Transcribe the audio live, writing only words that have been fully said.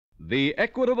The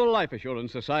Equitable Life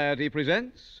Assurance Society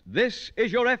presents This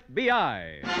Is Your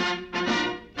FBI.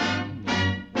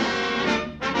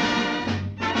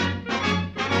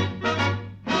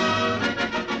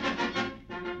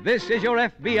 This is Your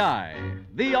FBI,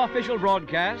 the official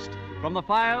broadcast from the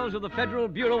files of the Federal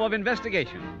Bureau of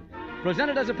Investigation.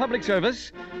 Presented as a public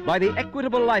service by the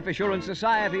Equitable Life Assurance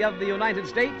Society of the United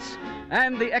States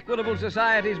and the Equitable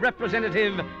Society's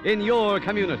representative in your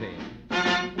community.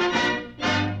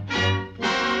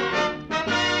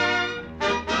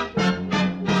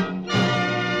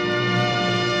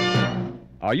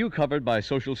 Are you covered by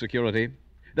Social Security?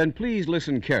 Then please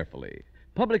listen carefully.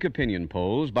 Public opinion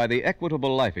polls by the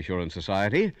Equitable Life Assurance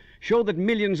Society show that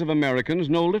millions of Americans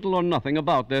know little or nothing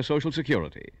about their Social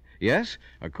Security. Yes,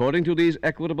 according to these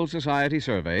Equitable Society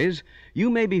surveys, you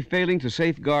may be failing to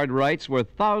safeguard rights worth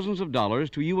thousands of dollars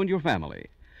to you and your family.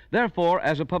 Therefore,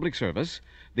 as a public service,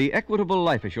 the Equitable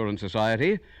Life Assurance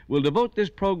Society will devote this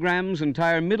program's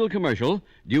entire middle commercial,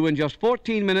 due in just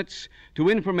 14 minutes, to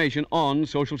information on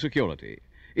Social Security.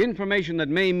 Information that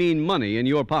may mean money in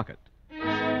your pocket.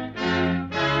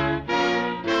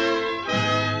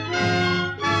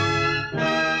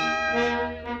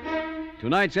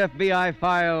 Tonight's FBI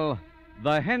file,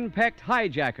 the Henpecked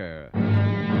Hijacker.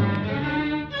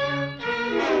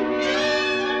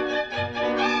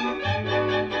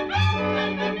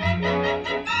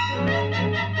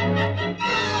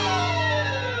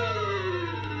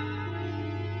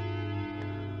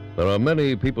 There are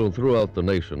many people throughout the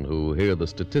nation who hear the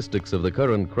statistics of the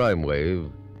current crime wave,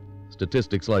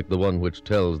 statistics like the one which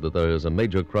tells that there is a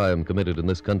major crime committed in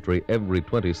this country every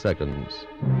 20 seconds,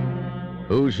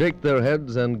 who shake their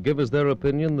heads and give as their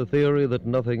opinion the theory that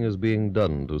nothing is being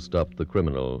done to stop the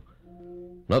criminal.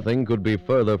 Nothing could be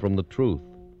further from the truth.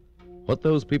 What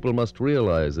those people must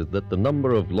realize is that the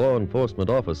number of law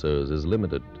enforcement officers is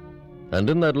limited, and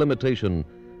in that limitation,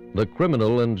 the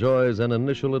criminal enjoys an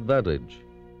initial advantage.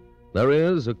 There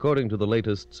is, according to the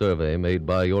latest survey made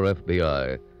by your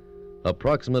FBI,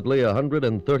 approximately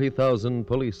 130,000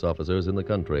 police officers in the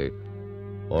country,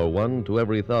 or 1 to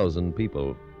every 1,000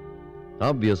 people.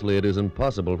 Obviously, it is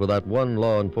impossible for that one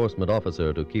law enforcement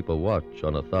officer to keep a watch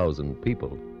on 1,000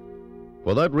 people.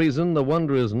 For that reason, the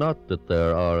wonder is not that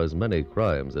there are as many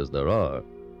crimes as there are.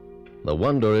 The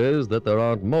wonder is that there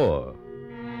aren't more.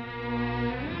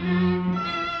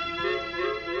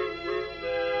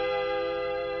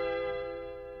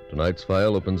 Tonight's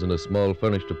file opens in a small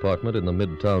furnished apartment in the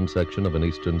midtown section of an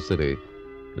eastern city.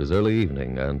 It is early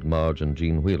evening, and Marge and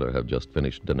Jean Wheeler have just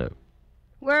finished dinner.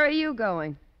 Where are you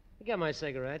going? I got my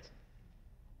cigarettes.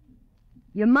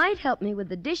 You might help me with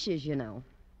the dishes, you know.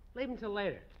 Leave them till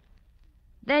later.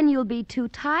 Then you'll be too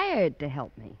tired to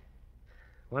help me.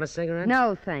 Want a cigarette?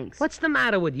 No, thanks. What's the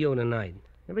matter with you tonight?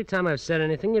 Every time I've said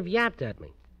anything, you've yapped at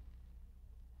me.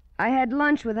 I had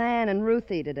lunch with Ann and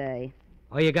Ruthie today.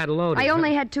 Oh, you got loaded. I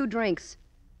only had 2 drinks.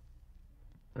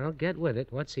 Well, get with it.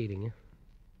 What's eating you?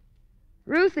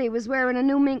 Ruthie was wearing a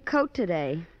new mink coat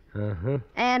today. Uh-huh.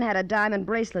 Ann had a diamond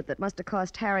bracelet that must have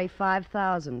cost Harry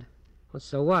 $5,000. Well,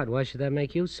 so what? Why should that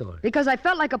make you sore? Because I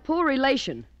felt like a poor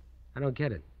relation. I don't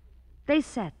get it. They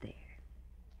sat there,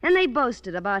 and they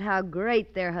boasted about how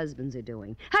great their husbands are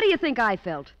doing. How do you think I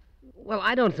felt? Well,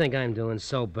 I don't think I'm doing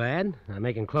so bad. I'm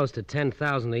making close to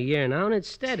 $10,000 a year now, and it's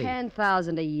steady.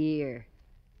 $10,000 a year.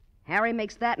 Harry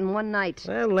makes that in one night.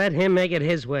 Well, let him make it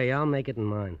his way. I'll make it in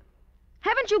mine.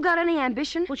 Haven't you got any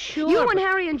ambition? Well, sure. You and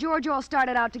Harry and George all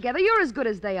started out together. You're as good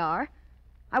as they are.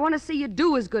 I want to see you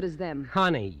do as good as them.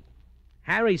 Honey,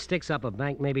 Harry sticks up a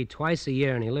bank maybe twice a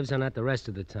year, and he lives on that the rest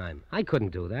of the time. I couldn't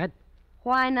do that.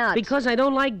 Why not? Because I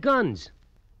don't like guns.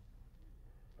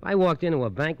 If I walked into a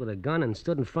bank with a gun and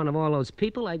stood in front of all those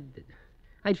people,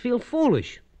 I'd feel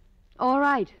foolish. All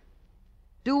right.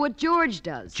 Do what George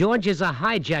does. George is a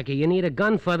hijacker. You need a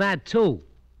gun for that, too.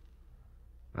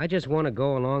 I just want to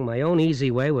go along my own easy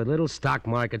way with little stock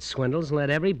market swindles and let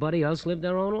everybody else live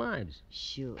their own lives.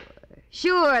 Sure.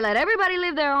 Sure, let everybody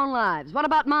live their own lives. What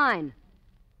about mine?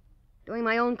 Doing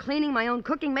my own cleaning, my own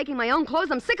cooking, making my own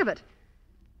clothes. I'm sick of it.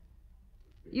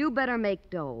 You better make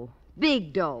dough.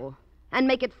 Big dough. And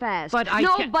make it fast. But I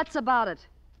No can't... buts about it.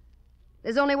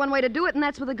 There's only one way to do it, and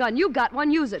that's with a gun. You got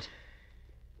one, use it.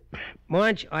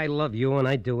 Marge, I love you, and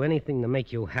I'd do anything to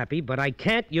make you happy, but I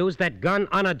can't use that gun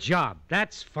on a job.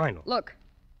 That's final. Look,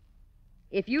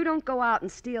 if you don't go out and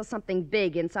steal something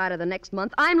big inside of the next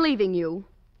month, I'm leaving you.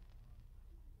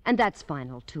 And that's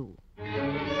final, too.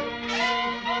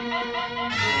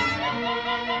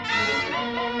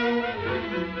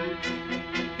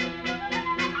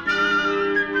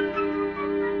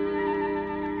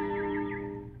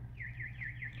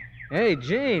 Hey,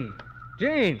 Gene.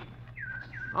 Gene.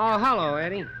 Oh, hello,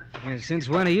 Eddie. Since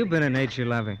when have you been a nature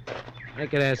lover? I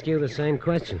could ask you the same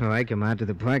question. Oh, I come out to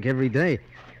the park every day.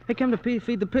 I come to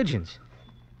feed the pigeons.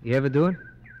 You ever do it?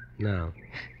 No.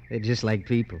 They're just like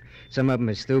people. Some of them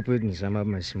are stupid and some of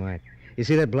them are smart. You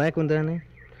see that black one down there?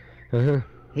 Uh-huh.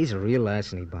 He's a real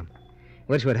larceny bum.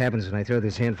 Watch what happens when I throw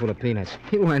this handful of peanuts.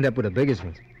 He'll wind up with the biggest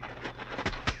ones.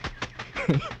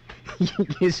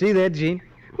 You see that, Gene?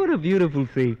 What a beautiful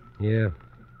thief. Yeah,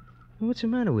 What's the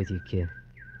matter with you, kid?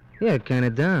 You're kind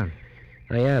of down.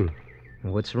 I am.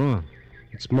 What's wrong?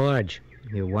 It's Marge.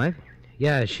 Your wife?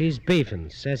 Yeah, she's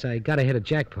beefing. Says I gotta hit a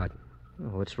jackpot.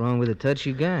 Oh, what's wrong with the touch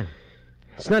you got?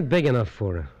 It's not big enough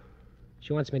for her.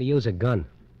 She wants me to use a gun.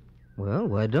 Well,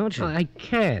 why don't you? I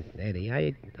can't, Eddie.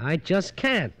 I just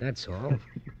can't, that's all.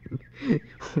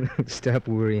 Stop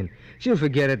worrying. She'll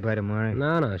forget it by tomorrow.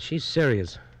 No, she's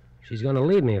serious. She's gonna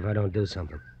leave me if I don't do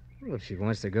something. Well, if she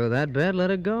wants to go that bad, let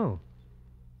her go.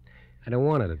 I don't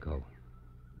want her to go.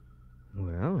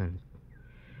 Well,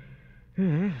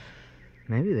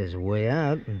 maybe there's a way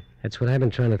out. That's what I've been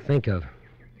trying to think of.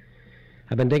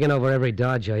 I've been digging over every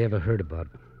dodge I ever heard about.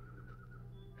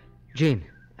 Gene,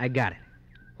 I got it.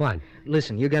 What?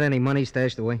 Listen, you got any money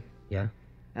stashed away? Yeah?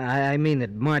 I mean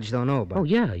that Marge don't know about. Oh,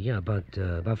 yeah, about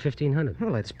 1,500.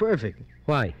 Well, that's perfect.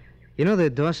 Why? You know the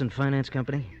Dawson Finance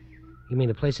Company? You mean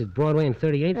the place at Broadway and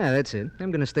 38th? Yeah, that's it.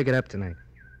 I'm going to stick it up tonight.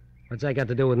 What's that got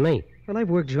to do with me? Well, I've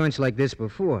worked joints like this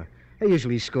before. I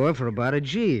usually score for about a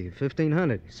G,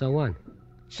 1,500. So what?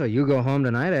 So you go home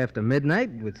tonight after midnight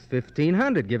with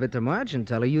 1,500. Give it to Marge and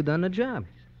tell her you done the job.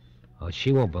 Oh,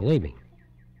 she won't believe me.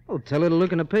 Oh, tell her to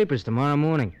look in the papers tomorrow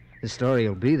morning. The story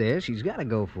will be there. She's got to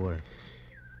go for it.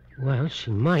 Well,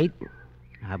 she might.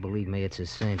 Believe me, it's a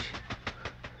cinch.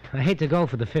 I hate to go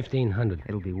for the 1,500.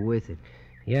 It'll be worth it.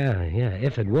 Yeah,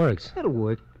 if it works. It'll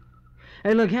work.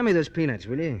 Hey, look, hand me those peanuts,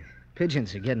 will you?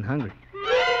 Pigeons are getting hungry.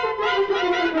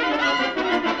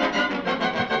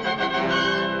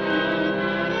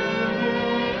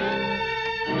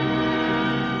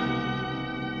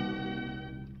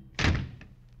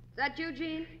 Is that you,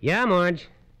 Gene? Yeah, Marge.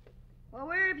 Well,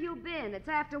 where have you been? It's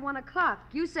after 1 o'clock.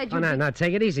 You said you... Oh, now,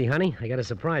 take it easy, honey. I got a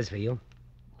surprise for you.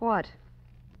 What?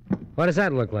 What does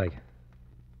that look like?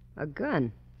 A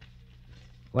gun.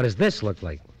 What does this look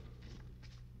like?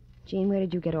 Gene, where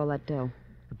did you get all that dough?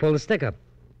 I pulled the stick up.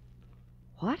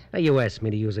 What? Now, you asked me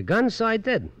to use a gun, so I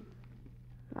did.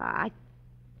 I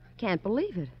can't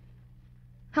believe it.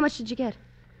 How much did you get?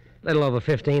 Little over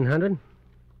 1,500.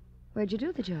 Where'd you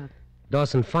do the job?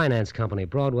 Dawson Finance Company,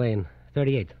 Broadway and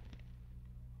 38th.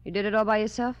 You did it all by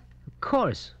yourself? Of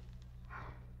course.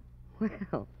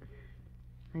 Well,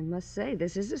 I must say,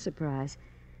 this is a surprise.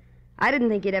 I didn't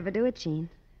think you'd ever do it, Gene.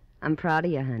 I'm proud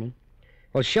of you, honey.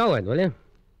 Well, show it, will you?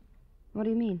 What do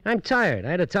you mean? I'm tired. I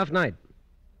had a tough night.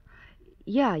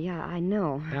 Yeah, I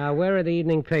know. Where are the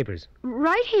evening papers?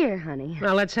 Right here, honey.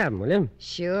 Well, let's have them, will you?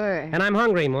 Sure. And I'm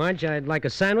hungry, Marge. I'd like a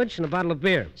sandwich and a bottle of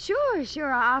beer.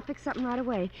 Sure. I'll fix something right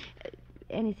away.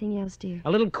 Anything else, dear?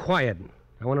 A little quiet.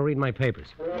 I want to read my papers.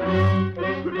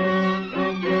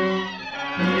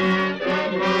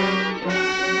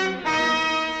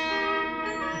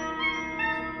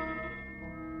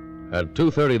 At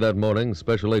 2:30 that morning,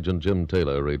 Special Agent Jim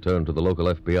Taylor returned to the local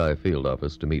FBI field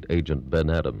office to meet Agent Ben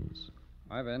Adams.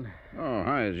 Hi, Ben. Oh,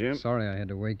 hi, Jim. Sorry I had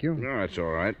to wake you. No, that's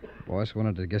all right. Boss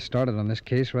wanted to get started on this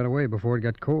case right away before it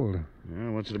got cold.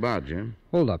 Well, what's it about, Jim?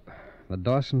 Hold up. The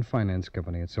Dawson Finance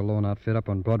Company. It's a loan outfit up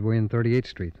on Broadway and 38th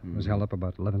Street. It was held up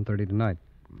about 11:30 tonight.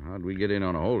 How'd we get in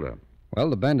on a holdup? Well,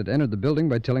 the bandit entered the building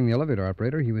by telling the elevator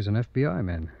operator he was an FBI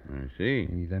man. I see.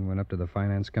 He then went up to the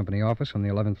finance company office on the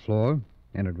 11th floor,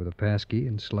 entered with a passkey,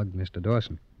 and slugged Mr.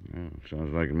 Dawson. Well,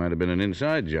 sounds like it might have been an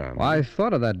inside job. Well, I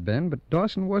thought of that, Ben, but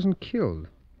Dawson wasn't killed.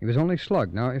 He was only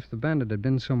slugged. Now, if the bandit had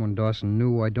been someone Dawson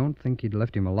knew, I don't think he'd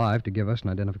left him alive to give us an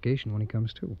identification when he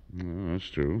comes to. Well, that's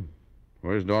true.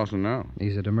 Where's Dawson now?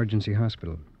 He's at emergency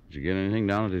hospital. Did you get anything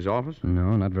down at his office?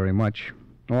 No, not very much.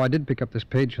 Oh, I did pick up this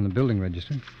page from the building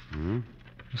register. Hmm?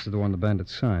 This is the one the bandit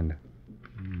signed.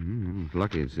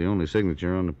 Lucky it's the only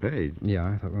signature on the page. Yeah,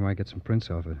 I thought we might get some prints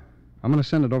off it. I'm going to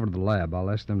send it over to the lab. I'll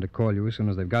ask them to call you as soon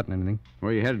as they've gotten anything.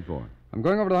 Where are you headed for? I'm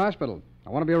going over to the hospital. I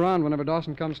want to be around whenever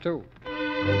Dawson comes to.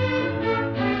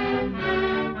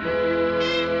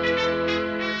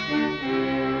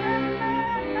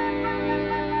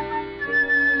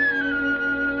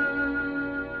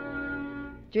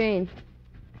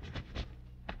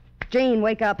 Gene,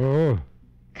 wake up. Oh,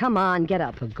 Come on, get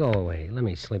up. go away. Let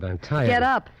me sleep. I'm tired. Get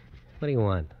up. What do you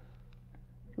want?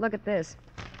 Look at this.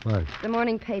 What? The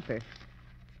morning paper.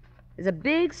 There's a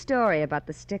big story about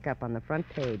the stick-up on the front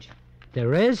page.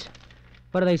 There is?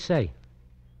 What do they say?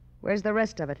 Where's the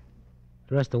rest of it?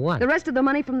 The rest of what? The rest of the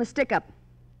money from the stick-up.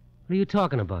 What are you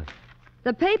talking about?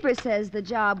 The paper says the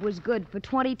job was good for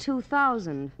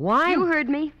 $22,000. What? You heard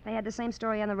me. They had the same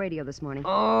story on the radio this morning.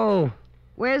 Oh,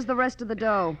 Where's the rest of the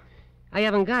dough? I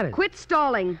haven't got it. Quit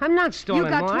stalling. I'm not stalling, You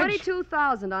got Marge.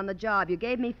 $22,000 on the job. You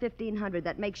gave me $1,500.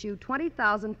 That makes you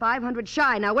 $20,500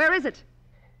 shy. Now, where is it?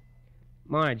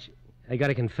 Marge, I got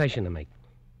a confession to make.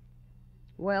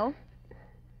 Well,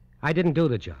 I didn't do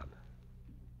the job.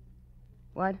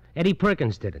 what? Eddie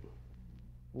Perkins did it.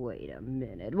 Wait a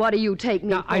minute. What do you take me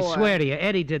Now, for? I swear to you,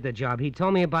 Eddie did the job. He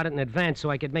told me about it in advance so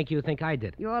I could make you think I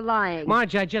did it. You're lying.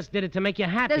 Marge, I just did it to make you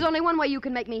happy. There's only one way you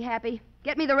can make me happy.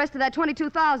 Get me the rest of that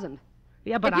 $22,000.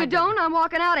 Yeah, but If you don't, I'm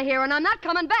walking out of here, and I'm not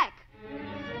coming back.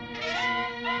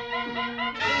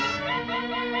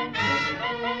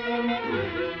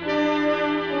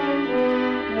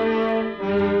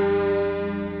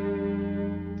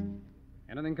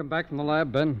 Anything come back from the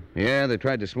lab, Ben? Yeah, they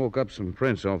tried to smoke up some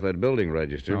prints off that building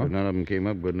register, Oh? but none of them came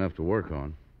up good enough to work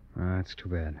on. That's too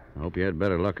bad. I hope you had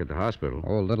better luck at the hospital.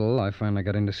 Oh, little. I finally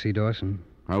got in to see Dawson.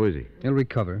 How is he? He'll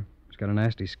recover. He's got a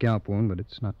nasty scalp wound, but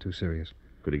it's not too serious.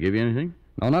 Could he give you anything?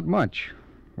 No, not much.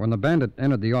 When the bandit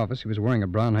entered the office, he was wearing a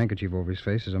brown handkerchief over his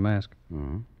face as a mask.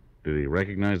 Uh-huh. Did he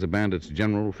recognize the bandit's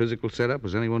general physical setup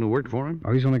as anyone who worked for him?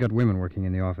 Oh, he's only got women working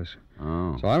in the office.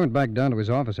 Oh. So I went back down to his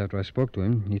office after I spoke to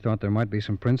him. He thought there might be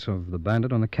some prints of the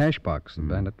bandit on the cash box. The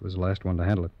bandit was the last one to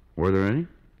handle it. Were there any?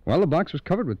 Well, the box was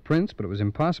covered with prints, but it was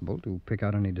impossible to pick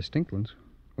out any distinct ones.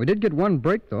 We did get one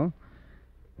break, though.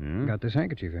 Yeah? Got this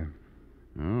handkerchief here.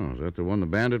 Oh, is that the one the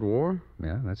bandit wore?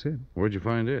 Yeah, that's it. Where'd you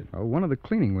find it? Oh, one of the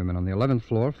cleaning women on the 11th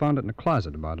floor found it in a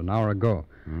closet about an hour ago.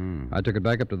 I took it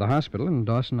back up to the hospital, and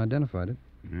Dawson identified it.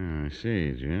 Yeah, I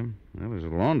see, Jim. Well, there's a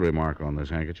laundry mark on this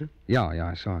handkerchief. Yeah,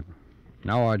 I saw it.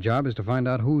 Now our job is to find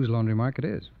out whose laundry mark it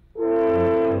is.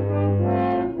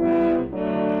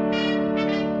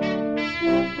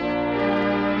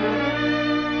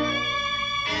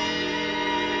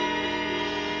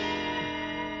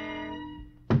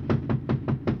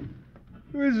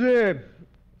 Who's there?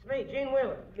 It's me, Gene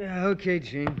Wheeler. Yeah, okay,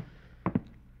 Gene.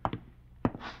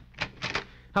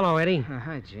 Hello, Eddie.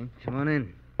 Hi, Gene. Come on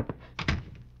in.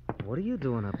 What are you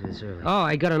doing up this early? Oh,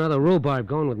 I got another rhubarb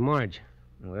going with Marge.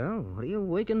 Well, what are you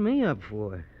waking me up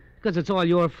for? Because it's all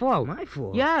your fault. My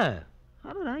fault? Yeah.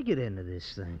 How did I get into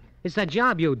this thing? It's that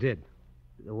job you did.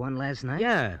 The one last night?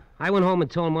 Yeah. I went home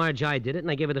and told Marge I did it, and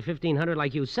I gave her the $1,500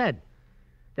 like you said.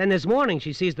 Then this morning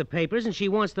she sees the papers, and she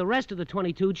wants the rest of the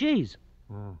 22 G's.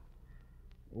 Oh.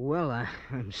 Well,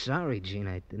 I'm sorry, Gene.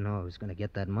 I didn't know I was going to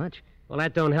get that much. Well,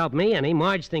 that don't help me any.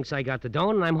 Marge thinks I got the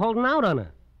dough, and I'm holding out on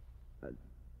her.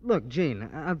 Look, Gene,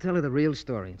 I'll tell her the real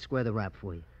story and square the rap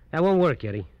for you. That won't work,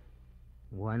 Eddie.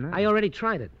 Why not? I already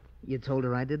tried it. You told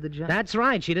her I did the job? That's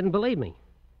right. She didn't believe me.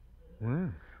 Well,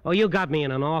 Oh, you got me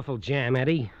in an awful jam,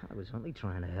 Eddie. I was only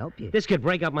trying to help you. This could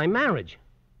break up my marriage.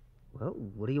 Well,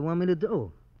 what do you want me to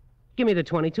do? Give me the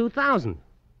 22,000.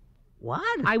 What?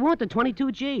 I want the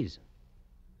 22 G's.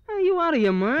 Are you out of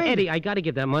your mind? Eddie, I got to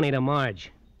give that money to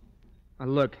Marge.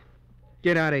 Look,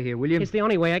 get out of here, will you? It's the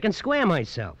only way I can square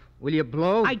myself. Will you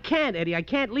blow? I can't, Eddie. I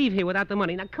can't leave here without the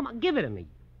money. Now, come on, give it to me.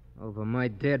 Over my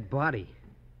dead body.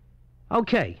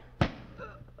 Okay.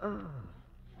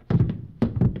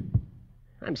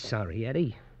 I'm sorry,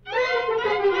 Eddie.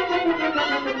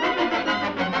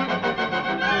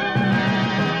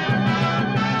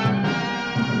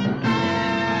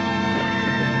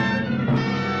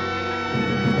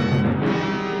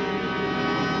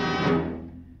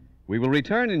 We will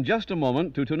return in just a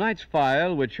moment to tonight's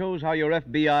file, which shows how your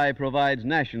FBI provides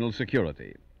national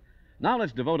security. Now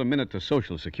let's devote a minute to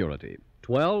Social Security.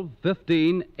 $12,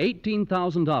 $15,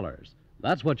 $18,000.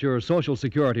 That's what your Social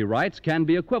Security rights can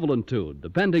be equivalent to,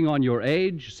 depending on your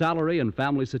age, salary, and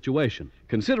family situation.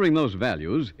 Considering those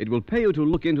values, it will pay you to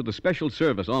look into the special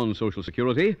service on Social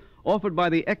Security offered by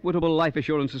the Equitable Life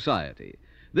Assurance Society.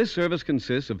 This service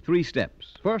consists of 3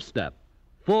 steps. First step,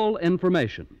 full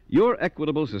information. Your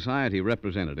Equitable Society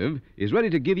representative is ready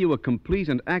to give you a complete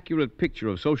and accurate picture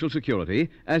of Social Security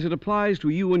as it applies to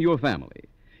you and your family.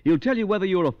 He'll tell you whether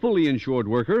you're a fully insured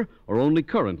worker or only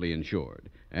currently insured,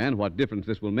 and what difference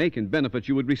this will make in benefits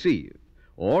you would receive.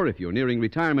 Or, if you're nearing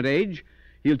retirement age,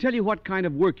 he'll tell you what kind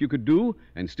of work you could do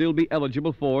and still be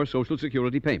eligible for Social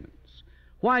Security payments.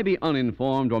 Why be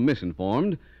uninformed or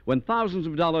misinformed when thousands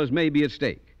of dollars may be at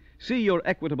stake? See your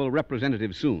Equitable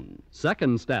representative soon.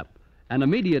 Second step, an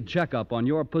immediate checkup on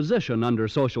your position under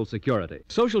Social Security.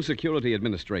 Social Security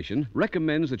Administration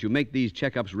recommends that you make these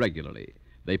checkups regularly.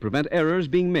 They prevent errors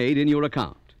being made in your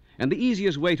account. And the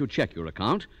easiest way to check your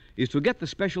account is to get the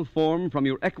special form from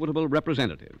your equitable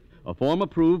representative, a form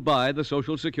approved by the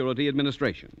Social Security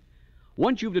Administration.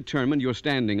 Once you've determined your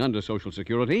standing under Social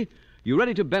Security, you're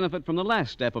ready to benefit from the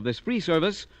last step of this free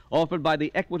service offered by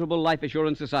the Equitable Life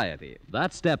Assurance Society.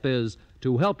 That step is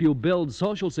to help you build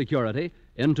Social Security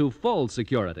into full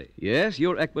security. Yes,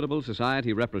 your Equitable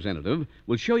Society representative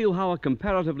will show you how a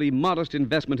comparatively modest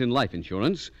investment in life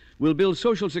insurance will build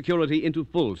Social Security into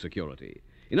full security.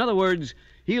 In other words,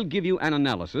 he'll give you an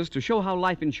analysis to show how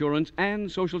life insurance and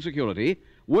Social Security,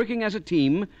 working as a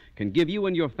team, can give you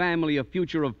and your family a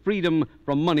future of freedom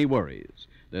from money worries.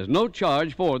 There's no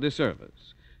charge for this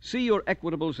service. See your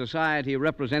Equitable Society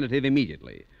representative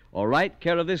immediately, or write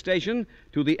care of this station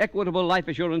to the Equitable Life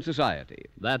Assurance Society.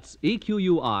 That's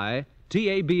EQUITABLE.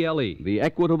 The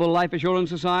Equitable Life Assurance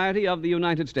Society of the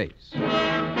United States.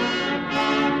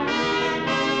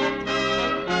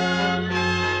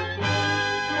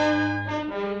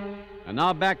 And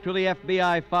now back to the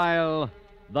FBI file,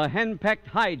 The Henpecked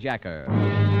Hijacker.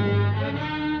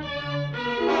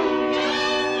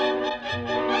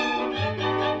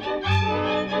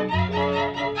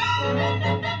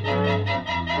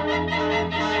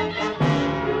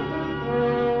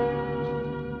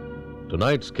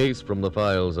 Tonight's case from the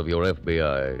files of your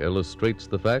FBI illustrates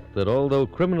the fact that although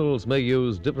criminals may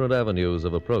use different avenues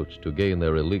of approach to gain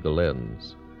their illegal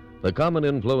ends, the common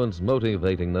influence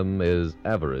motivating them is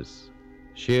avarice,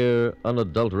 sheer,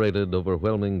 unadulterated,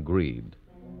 overwhelming greed.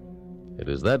 It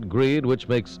is that greed which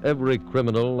makes every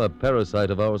criminal a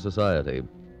parasite of our society.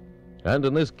 And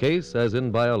in this case, as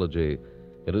in biology,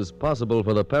 it is possible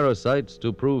for the parasites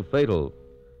to prove fatal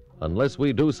unless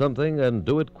we do something and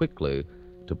do it quickly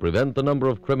to prevent the number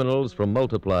of criminals from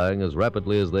multiplying as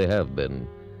rapidly as they have been.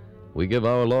 We give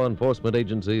our law enforcement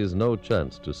agencies no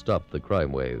chance to stop the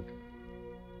crime wave.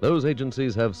 Those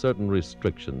agencies have certain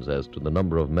restrictions as to the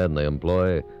number of men they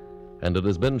employ, and it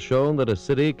has been shown that a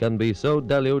city can be so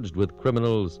deluged with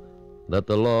criminals that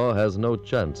the law has no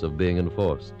chance of being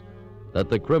enforced, that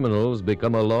the criminals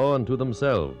become a law unto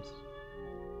themselves.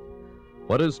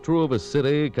 What is true of a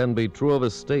city can be true of a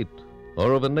state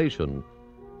or of a nation,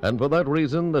 and for that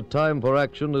reason the time for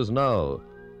action is now.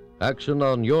 Action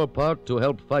on your part to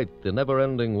help fight the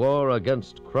never-ending war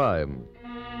against crime.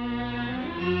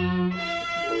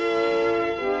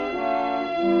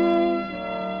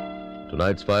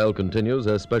 Tonight's file continues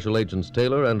as Special Agents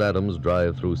Taylor and Adams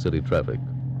drive through city traffic.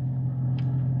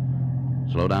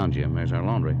 Slow down, Jim. There's our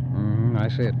laundry. I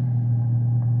see it.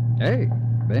 Hey,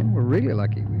 Ben, we're really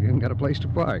lucky. We've even got a place to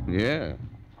park. Yeah.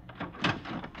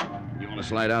 You want to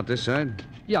slide out this side?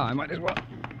 Yeah, I might as well.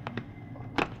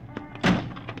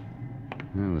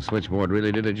 Well, the switchboard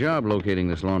really did a job locating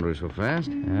this laundry so fast.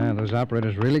 Yeah, those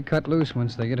operators really cut loose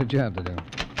once they get a job to do.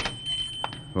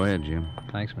 Go ahead, Jim.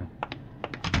 Thanks, man.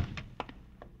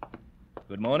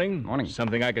 Good morning. Morning.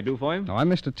 Something I could do for you? Oh, I'm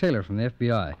Mr. Taylor from the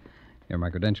FBI. Here are my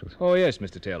credentials. Oh, yes,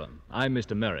 Mr. Taylor. I'm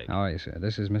Mr. Merrick. How are you, sir?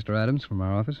 This is Mr. Adams from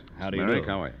our office. How do you Merrick, do?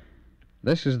 how are you?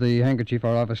 This is the handkerchief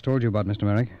our office told you about, Mr.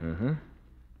 Merrick. Uh-huh.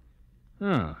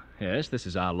 Oh, yes, this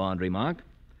is our laundry mark.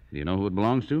 Do you know who it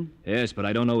belongs to? Yes, but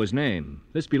I don't know his name.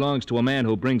 This belongs to a man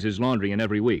who brings his laundry in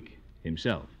every week.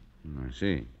 Himself. I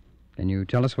see. Can you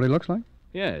tell us what he looks like?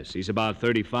 Yes, he's about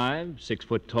 35, 6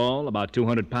 foot tall, about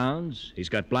 200 pounds. He's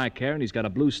got black hair, and he's got a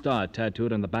blue star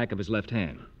tattooed on the back of his left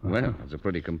hand. Well, that's a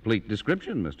pretty complete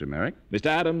description, Mr. Merrick. Mr.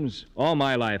 Adams, all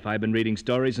my life I've been reading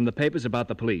stories in the papers about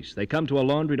the police. They come to a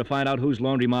laundry to find out whose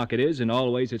laundry mark it is, and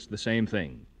always it's the same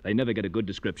thing. They never get a good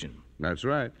description. That's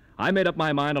right. I made up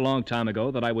my mind a long time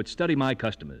ago that I would study my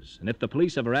customers, and if the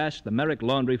police ever asked the Merrick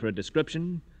Laundry for a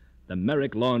description, the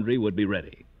Merrick Laundry would be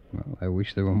ready. Well, I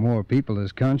wish there were more people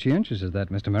as conscientious as that,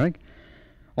 Mr. Merrick.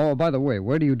 Oh, by the way,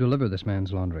 where do you deliver this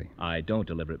man's laundry? I don't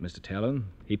deliver it, Mr. Taylor.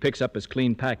 He picks up his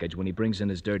clean package when he brings in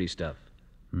his dirty stuff.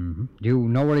 Mm-hmm. Do you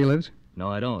know where he lives? No,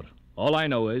 I don't. All I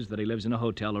know is that he lives in a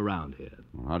hotel around here.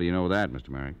 Well, how do you know that, Mr.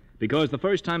 Merrick? Because the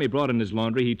first time he brought in his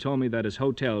laundry, he told me that his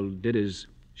hotel did his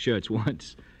shirts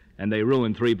once, and they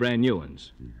ruined 3 brand new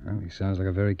ones. Well, he sounds like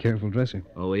a very careful dresser.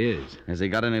 Oh, he is. Has he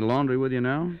got any laundry with you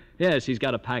now? Yes, he's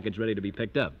got a package ready to be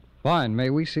picked up. Fine. May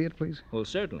we see it, please? Well,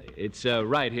 certainly. It's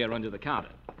right here under the counter.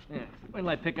 Yeah. Wait till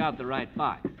I pick out the right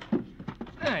box.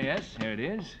 Ah, yes, here it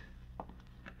is.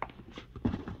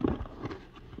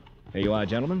 Here you are,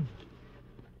 gentlemen.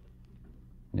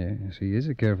 Yes, he is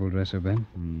a careful dresser, Ben.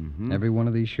 Mm-hmm. Every one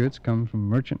of these shirts comes from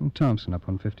Merchant and Thompson up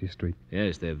on 50th Street.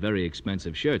 Yes, they're very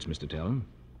expensive shirts, Mr. Taylor.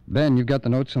 Ben, you've got the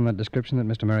notes on that description that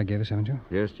Mr. Merrick gave us, haven't you?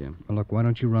 Yes, Jim. Well, look, why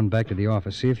don't you run back to the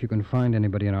office, see if you can find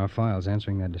anybody in our files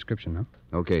answering that description, huh?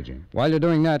 Okay, Jim. While you're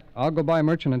doing that, I'll go by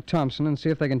Merchant and Thompson and see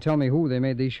if they can tell me who they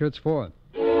made these shirts for.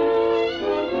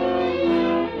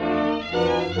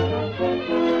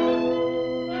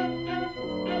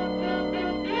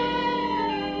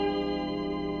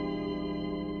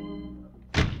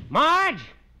 Marge!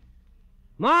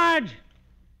 Marge!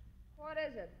 What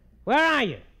is it? Where are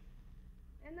you?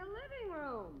 In the living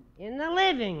room. In the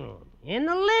living room. In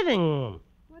the living room.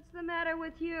 What's the matter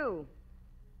with you?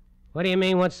 What do you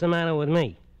mean, what's the matter with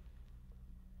me?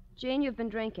 Gene, you've been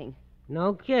drinking.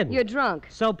 No kidding. You're drunk.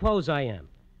 Suppose I am.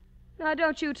 Now,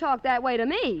 don't you talk that way to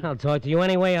me. I'll talk to you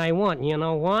any way I want, and you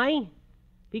know why?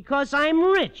 Because I'm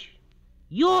rich.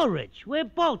 You're rich. We're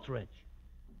both rich.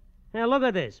 Now, look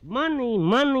at this. Money,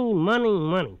 money, money,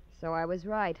 money. So I was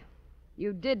right.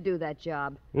 You did do that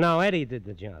job. No, Eddie did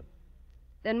the job.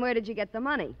 Then where did you get the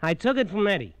money? I took it from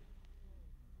Eddie.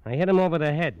 I hit him over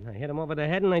the head. I hit him over the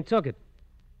head, and I took it.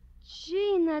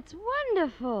 Gene, that's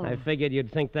wonderful. I figured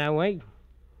you'd think that way.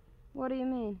 What do you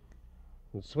mean?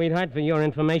 And sweetheart, for your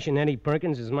information, Eddie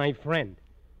Perkins is my friend.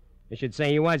 I should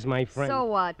say he was my friend. So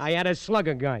what? I had to slug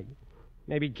a guy.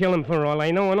 Maybe kill him for all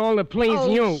I know, and all to please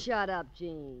you. Oh, shut up,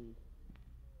 Gene.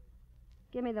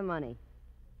 Give me the money.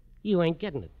 You ain't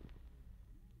getting it.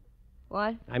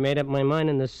 What? I made up my mind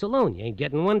in the saloon. You ain't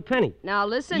getting one penny. Now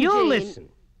listen, You Gene. listen.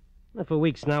 Well, for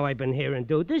weeks now I've been hearing,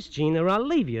 do this, Gene, or I'll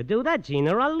leave you. Do that, Gene,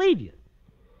 or I'll leave you.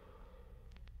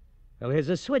 Well, here's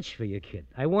a switch for you, kid.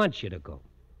 I want you to go.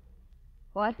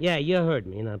 What? Yeah, you heard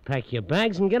me. Now pack your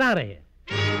bags and get out of here.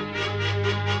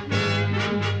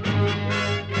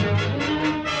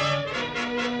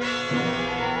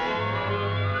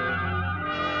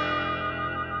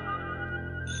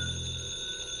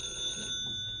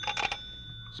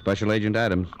 Special Agent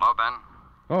Adams. Hello, Ben.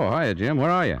 Oh, hiya, Jim. Where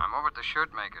are you? I'm over at the shirt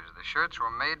maker's. The shirts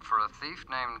were made for a thief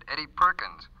named Eddie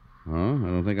Perkins. Oh, I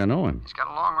don't think I know him. He's got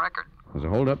a long record. Was a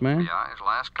hold-up man? Yeah, his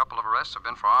last couple of arrests have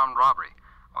been for armed robbery.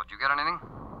 Oh, did you get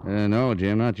anything? No,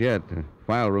 Jim, not yet. The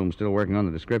file room's still working on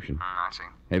the description. I see.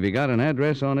 Have you got an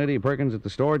address on Eddie Perkins at the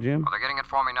store, Jim? Well, they're getting it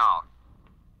for me now.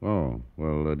 Oh,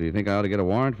 well, do you think I ought to get a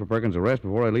warrant for Perkins' arrest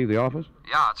before I leave the office?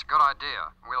 Yeah, it's a good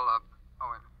idea. We'll,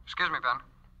 excuse me, Ben.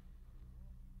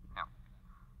 Yeah.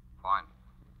 Fine.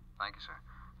 Thank you, sir.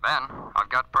 Ben, I've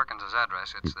got Perkins'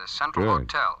 address. It's the Central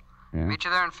Good. Hotel. Yeah? Meet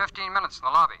you there in 15 minutes in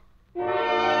the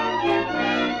lobby.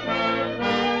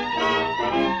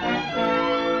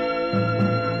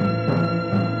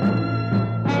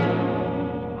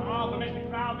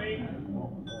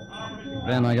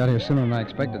 Ben, I got here sooner than I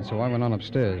expected, so I went on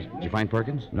upstairs. Did you find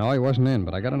Perkins? No, he wasn't in,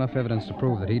 but I got enough evidence to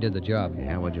prove that he did the job.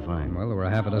 Yeah, what'd you find? Well, there were a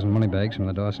half a dozen money bags from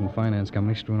the Dawson Finance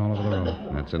Company strewn all over the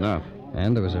room. That's enough.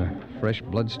 And there was a fresh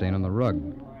blood stain on the rug.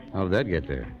 How did that get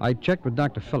there? I checked with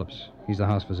Dr. Phillips. He's the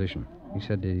house physician. He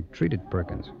said he treated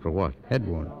Perkins. For what? Head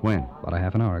wound. When? About a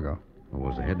half an hour ago. Well,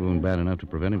 was the head wound bad enough to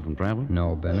prevent him from traveling?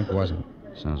 No, Ben, it wasn't.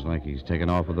 Sounds like he's taken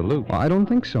off with the loot. Well, I don't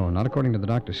think so, not according to the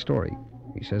doctor's story.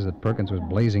 He says that Perkins was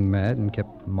blazing mad and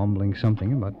kept mumbling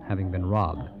something about having been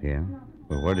robbed. Yeah?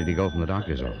 Well, where did he go from the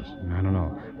doctor's office? I don't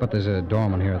know. But there's a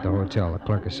doorman here at the hotel. The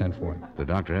clerk has sent for him. Did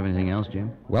the doctor have anything else,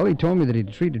 Jim? Well, he told me that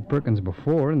he'd treated Perkins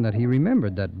before and that he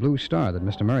remembered that blue star that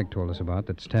Mr. Merrick told us about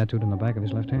that's tattooed on the back of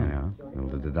his left hand. Yeah? Well,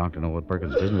 did the doctor know what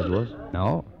Perkins' business was?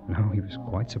 No, he was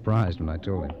quite surprised when I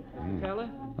told him.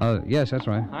 Fella? Yes, that's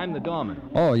right. I'm the doorman.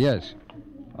 Oh, yes.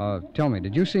 Tell me,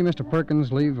 did you see Mr.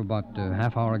 Perkins leave about a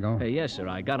half hour ago? Yes, sir.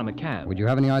 I got him a cab. Would you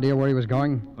have any idea where he was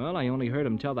going? Well, I only heard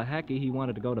him tell the hacky he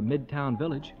wanted to go to Midtown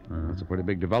Village. That's a pretty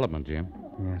big development, Jim.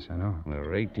 Yes, I know. There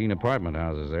are 18 apartment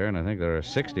houses there, and I think there are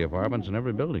 60 apartments in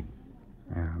every building.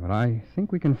 Yeah, but I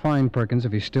think we can find Perkins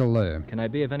if he's still there. Can I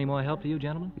be of any more help to you,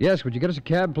 gentlemen? Yes, would you get us a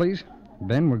cab, please?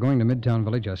 Ben, we're going to Midtown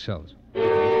Village ourselves.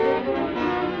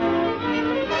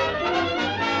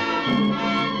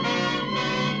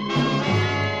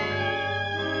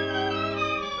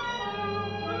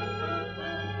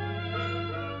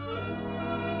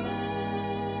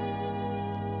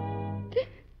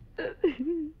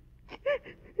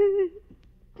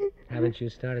 Haven't you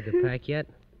started to pack yet?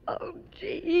 Oh,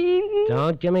 Gene.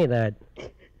 Don't give me that.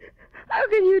 How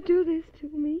can you do this to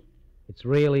me? It's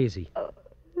real easy.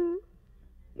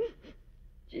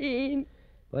 Gene,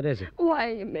 What is it? why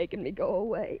are you making me go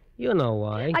away? You know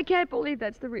why. I can't believe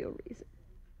that's the real reason.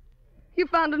 You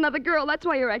found another girl. That's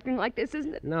why you're acting like this,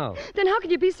 isn't it? No. Then how can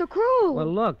you be so cruel?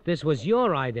 Well, look, this was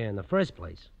your idea in the first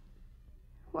place.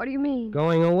 What do you mean?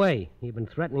 Going away. You've been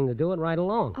threatening to do it right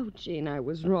along. Oh, Gene, I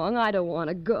was wrong. I don't want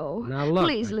to go. Now, look.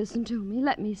 Please listen to me.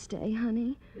 Let me stay,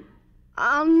 honey.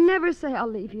 I'll never say I'll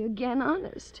leave you again,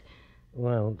 honest.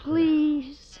 Well,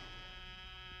 Please.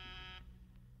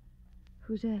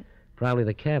 Who's that? probably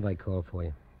the cab I called for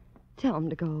you. Tell him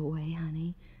to go away,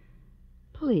 honey.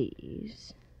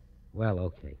 Please. Well,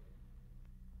 okay.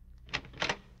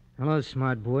 Hello,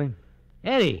 smart boy.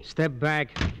 Eddie! Step back.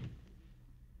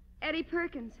 Eddie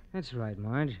Perkins. That's right,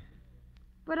 Marge.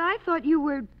 But I thought you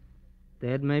were...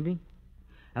 Dead, maybe?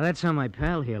 Now, that's how my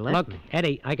pal here left Look, me.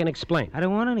 Eddie, I can explain. I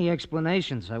don't want any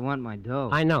explanations. I want my dough.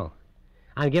 I know.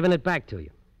 I'm giving it back to you.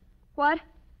 What?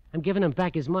 I'm giving him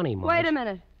back his money, Marge. Wait a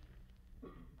minute.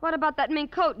 What about that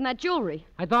mink coat and that jewelry?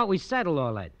 I thought we settled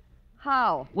all that.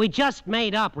 How? We just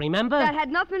made up, remember? That had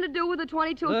nothing to do with the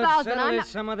 22,000. Let's settle I'm this not...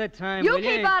 some other time, You will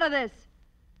keep out of this.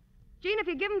 Gene, if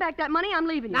you give him back that money, I'm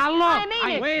leaving you. Now, look, I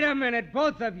mean it. Wait a minute,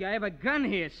 both of you. I have a gun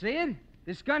here, see it?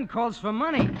 This gun calls for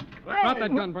money. Drop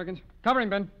that gun, Perkins. Cover him,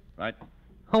 Ben. Right.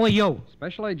 Who are you?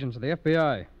 Special agents of the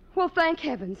FBI. Well, thank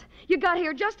heavens. You got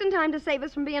here just in time to save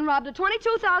us from being robbed of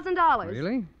 $22,000.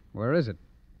 Really? Where is it?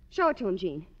 Show it to him,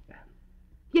 Gene.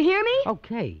 You hear me?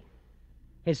 Okay.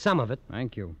 Here's some of it.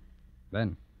 Thank you.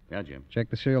 Ben, Yeah, Jim. check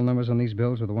the serial numbers on these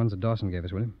bills with the ones that Dawson gave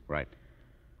us, will you? Right.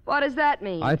 What does that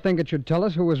mean? I think it should tell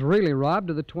us who was really robbed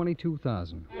of the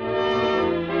 22,000.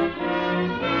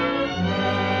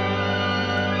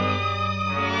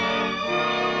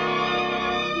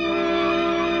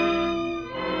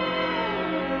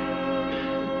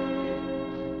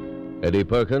 Eddie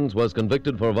Perkins was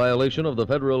convicted for violation of the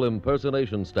federal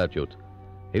impersonation statute.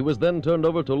 He was then turned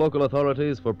over to local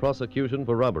authorities for prosecution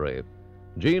for robbery.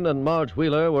 Gene and Marge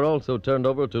Wheeler were also turned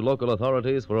over to local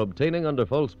authorities for obtaining under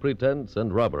false pretense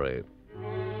and robbery.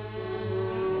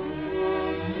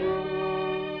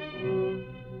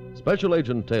 Special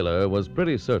Agent Taylor was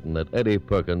pretty certain that Eddie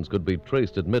Perkins could be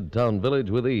traced at Midtown Village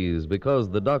with ease because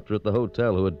the doctor at the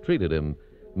hotel who had treated him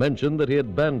mentioned that he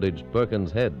had bandaged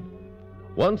Perkins' head.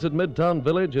 Once at Midtown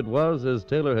Village, it was, as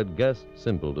Taylor had guessed,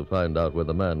 simple to find out where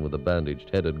the man with the bandaged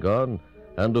head had gone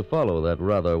and to follow that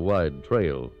rather wide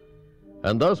trail.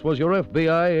 And thus was your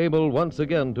FBI able once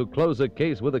again to close a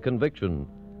case with a conviction,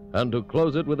 and to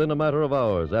close it within a matter of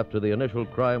hours after the initial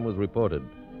crime was reported.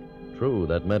 True,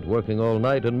 that meant working all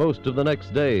night and most of the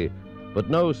next day, but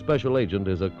no special agent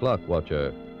is a clock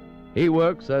watcher. He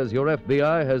works as your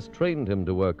FBI has trained him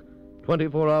to work,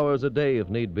 24 hours a day if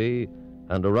need be,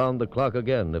 and around the clock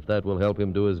again if that will help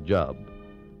him do his job.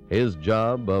 His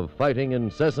job of fighting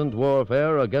incessant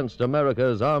warfare against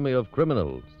America's army of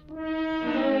criminals.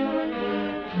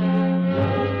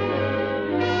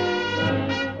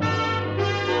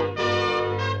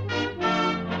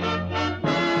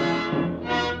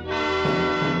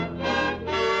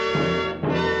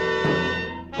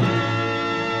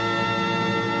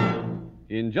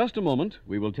 In just a moment,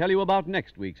 we will tell you about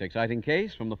next week's exciting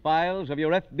case from the files of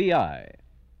your FBI.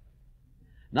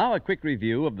 Now, a quick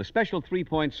review of the special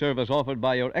three-point service offered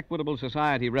by your Equitable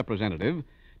Society representative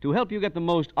to help you get the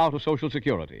most out of Social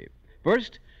Security.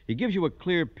 First, he gives you a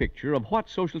clear picture of what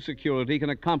Social Security can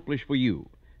accomplish for you.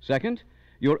 Second,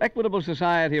 your Equitable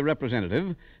Society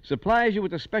representative supplies you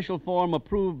with a special form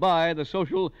approved by the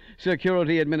Social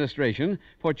Security Administration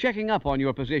for checking up on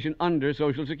your position under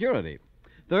Social Security.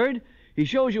 Third, he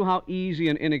shows you how easy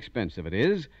and inexpensive it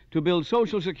is to build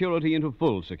Social Security into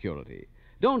full security.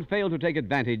 Don't fail to take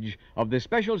advantage of this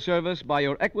special service by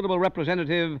your Equitable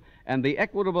representative and the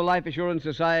Equitable Life Assurance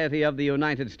Society of the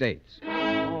United States.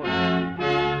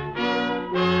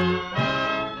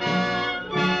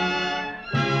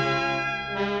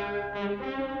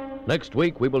 Next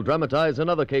week, we will dramatize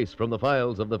another case from the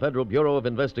files of the Federal Bureau of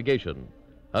Investigation.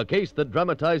 A case that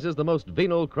dramatizes the most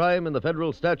venal crime in the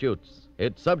federal statutes.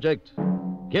 Its subject,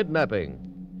 kidnapping.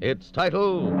 Its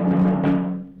title,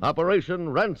 Operation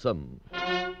Ransom.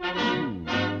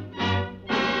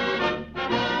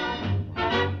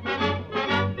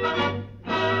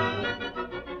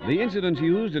 The incidents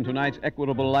used in tonight's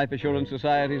Equitable Life Assurance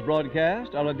Society's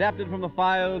broadcast are adapted from the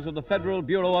files of the Federal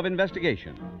Bureau of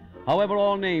Investigation. However,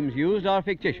 all names used are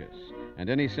fictitious, and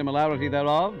any similarity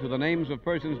thereof to the names of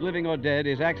persons living or dead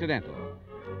is accidental.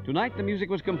 Tonight, the music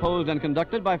was composed and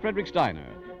conducted by Frederick Steiner.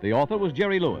 The author was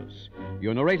Jerry Lewis.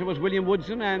 Your narrator was William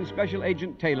Woodson, and Special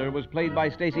Agent Taylor was played by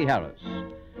Stacey Harris.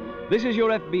 This Is Your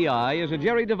FBI is a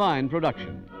Jerry Devine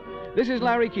production. This is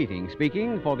Larry Keating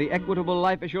speaking for the Equitable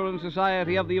Life Assurance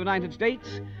Society of the United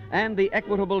States and the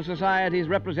Equitable Society's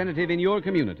representative in your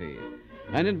community,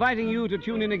 and inviting you to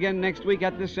tune in again next week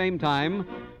at this same time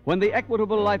when the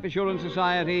Equitable Life Assurance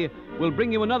Society will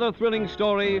bring you another thrilling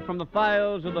story from the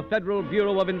files of the Federal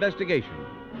Bureau of Investigation.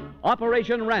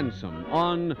 Operation Ransom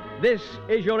on This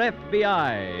Is Your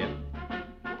FBI.